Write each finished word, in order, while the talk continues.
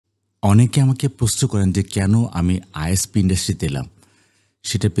অনেকে আমাকে প্রশ্ন করেন যে কেন আমি আইএসপি ইন্ডাস্ট্রিতে এলাম?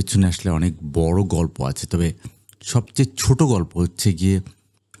 সেটার পেছনে আসলে অনেক বড় গল্প আছে। তবে সবচেয়ে ছোট গল্প হচ্ছে গিয়ে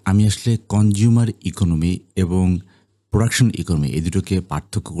আমি আসলে কনজিউমার ইকোনমি এবং প্রোডাকশন ইকোনমি এই দুটোকে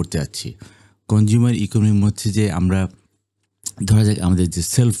পার্থক্য করতে যাচ্ছি। কনজিউমার ইকোনমি হচ্ছে যে আমরা ধরা যাক আমাদের যে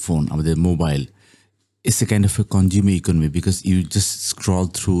সেলফোন, আমাদের mobile it's a kind of a consumer economy because you just scroll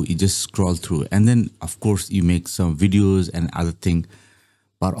through and then of course you make some videos and other thing,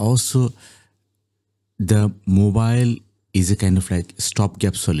 but also the mobile is a kind of like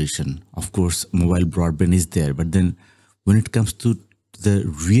stopgap solution. Of course mobile broadband is there, but then when it comes to the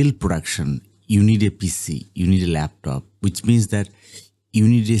real production, you need a PC, you need a laptop, which means that you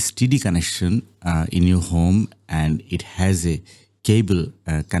need a steady connection in your home, and it has a cable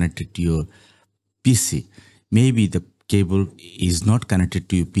connected to your PC. Maybe the cable is not connected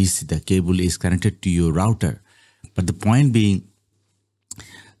to your PC, the cable is connected to your router. But the point being,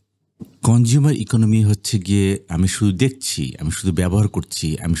 consumer economy হচ্ছে গিয়ে আমি শুধু দেখছি, আমি শুধু ব্যবহার করছি,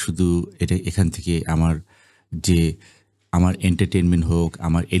 আমি শুধু এখান থেকে আমার এন্টারটেইনমেন্ট হোক,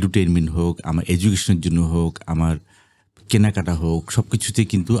 আমার এডুটেইনমেন্ট হোক, আমার এডুকেশনের জন্য হোক, আমার কেনাকাটা হোক, সব কিছুতেই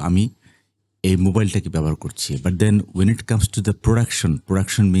কিন্তু আমি এই মোবাইলটাকে ব্যবহার করছি। But then when it comes to the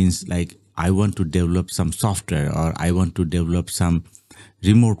production means like I want to develop some software, or I want to develop some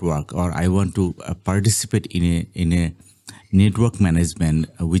remote work, or I want to participate in a network management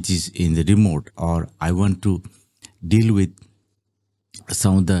which is in the remote, or I want to deal with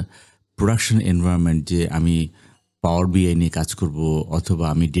some of the production environment, যে আমি পাওয়ার বিআই নিয়ে কাজ করব, অথবা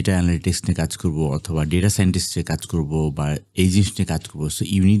আমি data analytics নিয়ে কাজ করব, অথবা ডেটা সায়েন্টিস্ট নিয়ে কাজ করব, বা এই জিনিস নিয়ে কাজ করব। So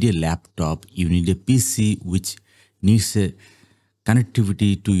you need a laptop, you need a PC which needs a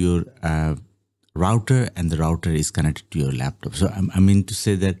connectivity to your router, and the router is connected to your laptop. So I mean to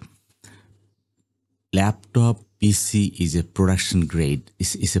say that laptop PC is a production grade,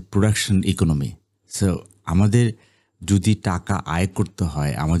 is a production economy. So আমাদের যদি টাকা আয় করতে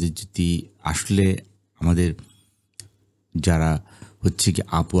হয়, আমাদের যদি আসলে আমাদের যারা হচ্ছে কি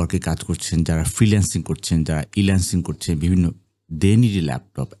আপওয়ার্কে কাজ করছেন, যারা ফ্রিল্যান্সিং করছেন, যারা ইল্যান্সিং করছেন, বিভিন্ন they need a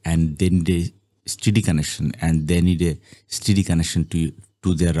laptop, and they need a steady connection, and they need a steady connection to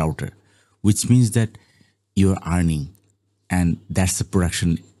their router, which means that you're earning, and that's the production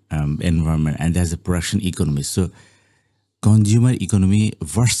environment, and that's the production economy. So consumer economy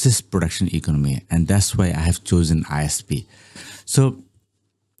versus production economy, and that's why I have chosen ISP. So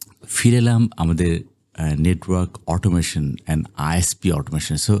ফিরে এলাম আমাদের network automation and ISP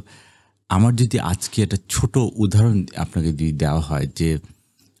automation. So আমার যদি আজকে একটা ছোট উদাহরণ আপনাকে যদি দেওয়া হয়, যে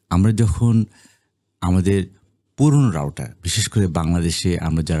আমরা যখন আমাদের পুরনো রাউটার, বিশেষ করে বাংলাদেশে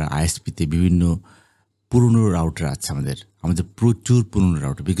আমরা যারা আইএসপিতে বিভিন্ন পুরনো রাউটার আছে, আমাদের প্রচুর পুরনো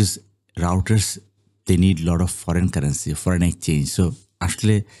router, because routers they need lot of foreign currency, foreign exchange. So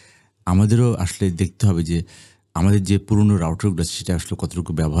আসলে আমাদেরও আসলে দেখতে হবে যে আমাদের যে পুরনো রাউটারগুলো আছে সেটা আসলে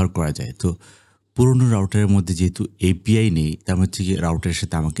কতটুকু ব্যবহার করা যায়। তো পুরনো রাউটারের মধ্যে যেহেতু এপিআই নেই, তার হচ্ছে কি রাউটারের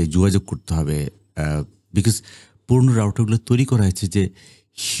সাথে আমাকে যোগাযোগ করতে হবে, বিকজ পুরনো রাউটারগুলো তৈরি করা হয়েছে যে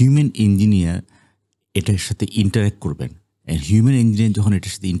হিউম্যান ইঞ্জিনিয়ার এটার সাথে ইন্টারাক্ট করবেন। হিউম্যান ইঞ্জিনিয়ার যখন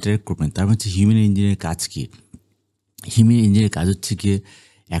এটার সাথে ইন্টারাক্ট করবেন, তার হচ্ছে হিউম্যান ইঞ্জিনিয়ারের কাজ কি? হিউম্যান ইঞ্জিনিয়ারের কাজ হচ্ছে গিয়ে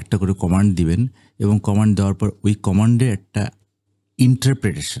একটা করে কমান্ড দিবেন, এবং কমান্ড দেওয়ার পর ওই কমান্ডের একটা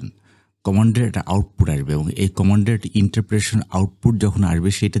ইন্টারপ্রিটেশন, কমান্ডের একটা আউটপুট আসবে, এবং এই কমান্ডের একটা ইন্টারপ্রিটেশন আউটপুট যখন আসবে,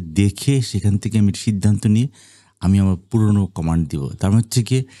 সেটা দেখে সেখান থেকে আমি সিদ্ধান্ত নিয়ে আমি আমার পুরনো কমান্ড দিব। তার হচ্ছে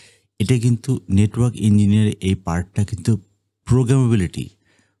কি এটা কিন্তু নেটওয়ার্ক ইঞ্জিনিয়ারের এই পার্টটা কিন্তু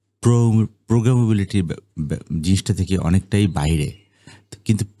প্রোগ্রামেবিলিটির জিনিসটা থেকে অনেকটাই বাইরে।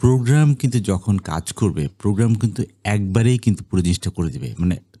 কিন্তু প্রোগ্রাম কিন্তু যখন কাজ করবে, প্রোগ্রাম কিন্তু একবারেই কিন্তু পুরো জিনিসটা করে দেবে।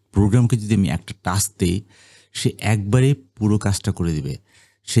 মানে প্রোগ্রামকে যদি আমি একটা টাস্ক দিই, সে একবারেই পুরো কাজটা করে দেবে।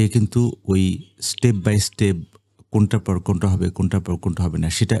 সে কিন্তু ওই স্টেপ বাই স্টেপ কোনটার পর কোনটা হবে, কোনটার পর কোনটা হবে না,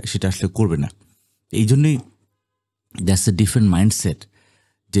 সেটা আসলে করবে না। এই জন্যই দ্যাটস এ ডিফারেন্ট মাইন্ডসেট,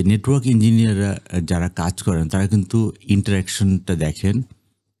 যে নেটওয়ার্ক ইঞ্জিনিয়াররা যারা কাজ করেন তারা কিন্তু ইন্টারাকশনটা দেখেন,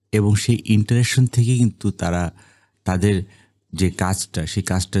 এবং সেই ইন্টারাকশন থেকে কিন্তু তারা তাদের যে কাজটা, সেই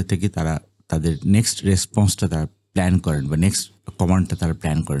কাজটা থেকে তারা তাদের নেক্সট রেসপন্সটা তারা প্ল্যান করেন, বা নেক্সট কমান্ডটা তারা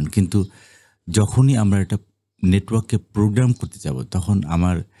প্ল্যান করেন। কিন্তু যখনই আমরা একটা নেটওয়ার্ককে প্রোগ্রাম করতে যাব, তখন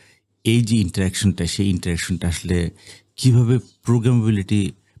আমার এই যে ইন্টারাকশনটা, সেই ইন্টারাকশনটা আসলে কীভাবে প্রোগ্রামেবিলিটি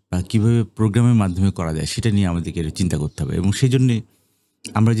বা কীভাবে প্রোগ্রামের মাধ্যমে করা যায়, সেটা নিয়ে আমাদেরকে চিন্তা করতে হবে। এবং সেই জন্যে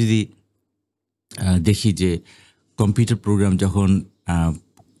আমরা যদি দেখি যে কম্পিউটার প্রোগ্রাম যখন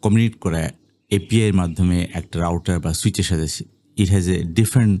কমিউনিকেট করা এপিআইয়ের মাধ্যমে একটা রাউটার বা সুইচের সাথে, it has a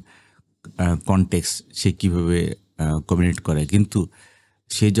different context, সে কীভাবে কমিউনিকেট করে। কিন্তু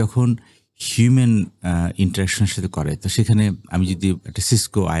সে যখন হিউম্যান ইন্টারাকশনের সাথে করে। তো সেখানে আমি যদি একটা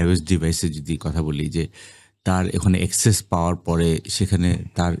সিসকো iOS ডিভাইসে যদি কথা বলি যে তার এখানে অ্যাক্সেস পাওয়ার পরে সেখানে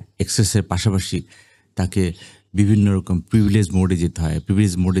তার অ্যাক্সেসের পাশাপাশি তাকে বিভিন্ন রকম প্রিভিলেজ মোডে যেতে হয়।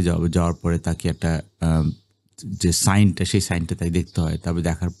 প্রিভিলেজ মোডে যাওয়ার পরে তাকে একটা যে সাইনটা সেই সাইনটা তাকে দেখতে হয়। তারপরে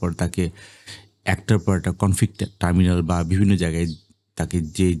দেখার পর তাকে একটার পর একটা কনফিগ টার্মিনাল বা বিভিন্ন জায়গায় তাকে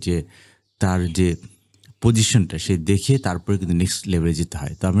যে তার যে পজিশনটা সে দেখে তারপরে কিন্তু নেক্সট লেভেলে যেতে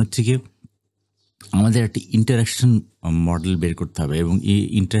হয়। তো আমরা হচ্ছে গিয়ে আমাদের একটা ইন্টারাকশন মডেল বের করতে হবে এবং এই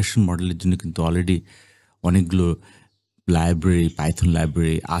ইন্টারাকশন মডেলের জন্য কিন্তু অলরেডি অনেকগুলো লাইব্রেরি পাইথন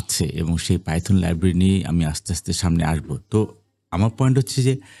লাইব্রেরি আছে এবং সেই পাইথন লাইব্রেরি নিয়ে আমি আস্তে আস্তে সামনে আসব। তো আমার পয়েন্ট হচ্ছে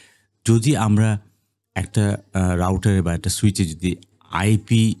যে যদি আমরা একটা রাউটারে বা একটা সুইচে যদি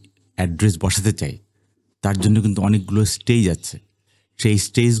আইপি অ্যাড্রেস বসাতে চাই তার জন্য কিন্তু অনেকগুলো স্টেজ আছে। সেই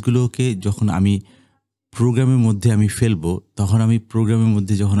স্টেজগুলোকে যখন আমি প্রোগ্রামের মধ্যে আমি ফেলবো তখন আমি প্রোগ্রামের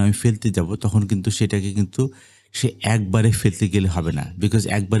মধ্যে যখন আমি ফেলতে যাব তখন কিন্তু সেটাকে কিন্তু সে একবারে ফেলতে গেলে হবে না। বিকজ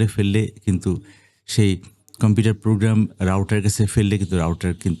একবারে ফেললে কিন্তু সেই কম্পিউটার প্রোগ্রাম রাউটারের কাছে ফেললে কিন্তু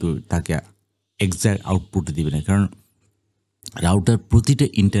রাউটার কিন্তু তাকে এক্সাক্ট আউটপুট দিবে না, কারণ রাউটার প্রতিটা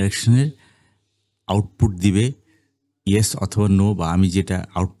ইন্টারাকশনের আউটপুট দিবে ইয়েস অথবা নো, বা আমি যেটা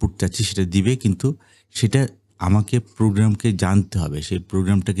আউটপুট চাচ্ছি সেটা দিবে, কিন্তু সেটা আমাকে প্রোগ্রামকে জানতে হবে, সেই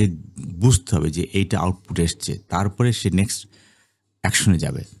প্রোগ্রামটাকে বুঝতে হবে যে এইটা আউটপুট এসছে, তারপরে সে নেক্সট অ্যাকশনে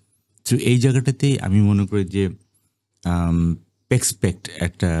যাবে। তো এই জায়গাটাতেই আমি মনে করি যে পেক্সপেক্ট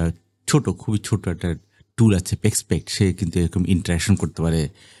একটা খুবই ছোট একটা টুল আছে পেক্সপেক্ট, সে কিন্তু এরকম ইন্টারাকশন করতে পারে।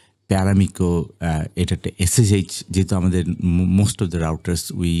 প্যারামিকো, এটা একটা SSH, যেহেতু আমাদের most of the routers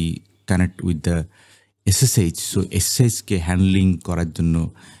we connect with the SSH, so SSHকে handling করার জন্য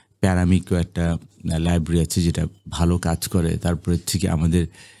প্যারামিকো একটা লাইব্রেরি আছে যেটা ভালো কাজ করে। তারপরে হচ্ছে কি আমাদের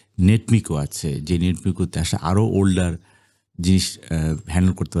নেটমিকো আছে, যে নেটমিকোতে আসা আরও ওল্ডার জিনিস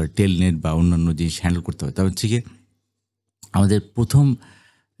হ্যান্ডেল করতে পারে, টেলনেট বা অন্যান্য জিনিস হ্যান্ডেল করতে পারে। তার হচ্ছে গিয়ে আমাদের প্রথম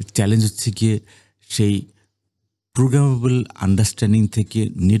চ্যালেঞ্জ হচ্ছে গিয়ে সেই প্রোগ্রামেবল আন্ডারস্ট্যান্ডিং থেকে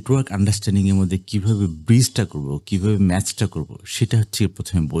নেটওয়ার্ক আন্ডারস্ট্যান্ডিংয়ের মধ্যে কীভাবে ব্রিজটা করব, কীভাবে ম্যাচটা করব, সেটা হচ্ছে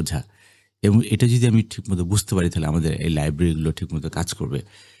প্রথমে বোঝা। এবং এটা যদি আমি ঠিকমতো বুঝতে পারি তাহলে আমাদের এই লাইব্রেরিগুলো ঠিকমতো কাজ করবে।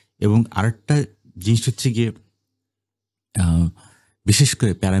 এবং আরেকটা জিনিস হচ্ছে গিয়ে বিশেষ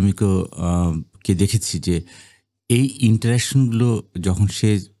করে প্যারামিকো কে দেখেছি যে এই ইন্টারাকশনগুলো যখন সে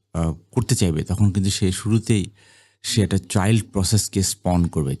করতে চাইবে তখন কিন্তু সে শুরুতেই সে একটা চাইল্ড প্রসেসকে স্পন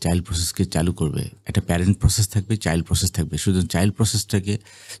করবে, চাইল্ড প্রসেসকে চালু করবে। একটা প্যারেন্ট প্রসেস থাকবে, চাইল্ড প্রসেস থাকবে। শুধু চাইল্ড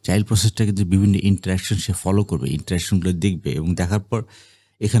প্রসেসটাকে যে বিভিন্ন ইন্টারাকশন সে ফলো করবে, ইন্টারাকশনগুলো দেখবে এবং দেখার পর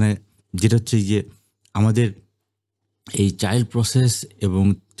এখানে যেটা হচ্ছে যে আমাদের এই চাইল্ড প্রসেস এবং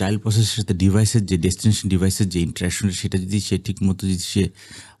চাইল্ড প্রসেসের সাথে ডিভাইসের যে ডেস্টিনেশন ডিভাইসের যে ইন্টারাকশন, সেটা যদি সে ঠিক মতো যদি সে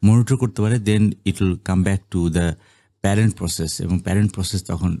মনিটর করতে পারে, দেন it will come back to the parent process এবং প্যারেন্ট প্রসেস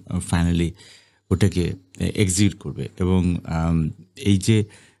তখন ফাইনালি ওটাকে এক্সিকিউট করবে। এবং এই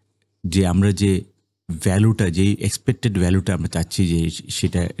যে আমরা যে ভ্যালুটা, যেই এক্সপেক্টেড ভ্যালুটা আমরা চাচ্ছি যে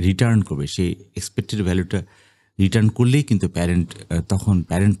সেটা রিটার্ন করবে, সেই এক্সপেক্টেড ভ্যালুটা রিটার্ন করলেই কিন্তু তখন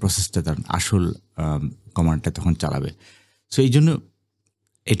প্যারেন্ট প্রসেসটা তার আসল কমান্ডটা তখন চালাবে। সো এই জন্য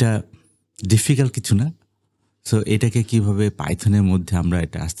এটা ডিফিকাল্ট কিছু না। সো এটাকে কিভাবে পাইথনের মধ্যে আমরা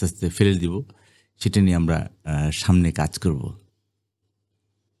এটা আস্তে আস্তে ফেলে দিব, সেটা নিয়ে আমরা সামনে কাজ করব।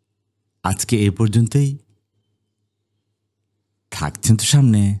 আজকে এই পর্যন্তই, থাকছেন তো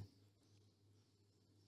সামনে।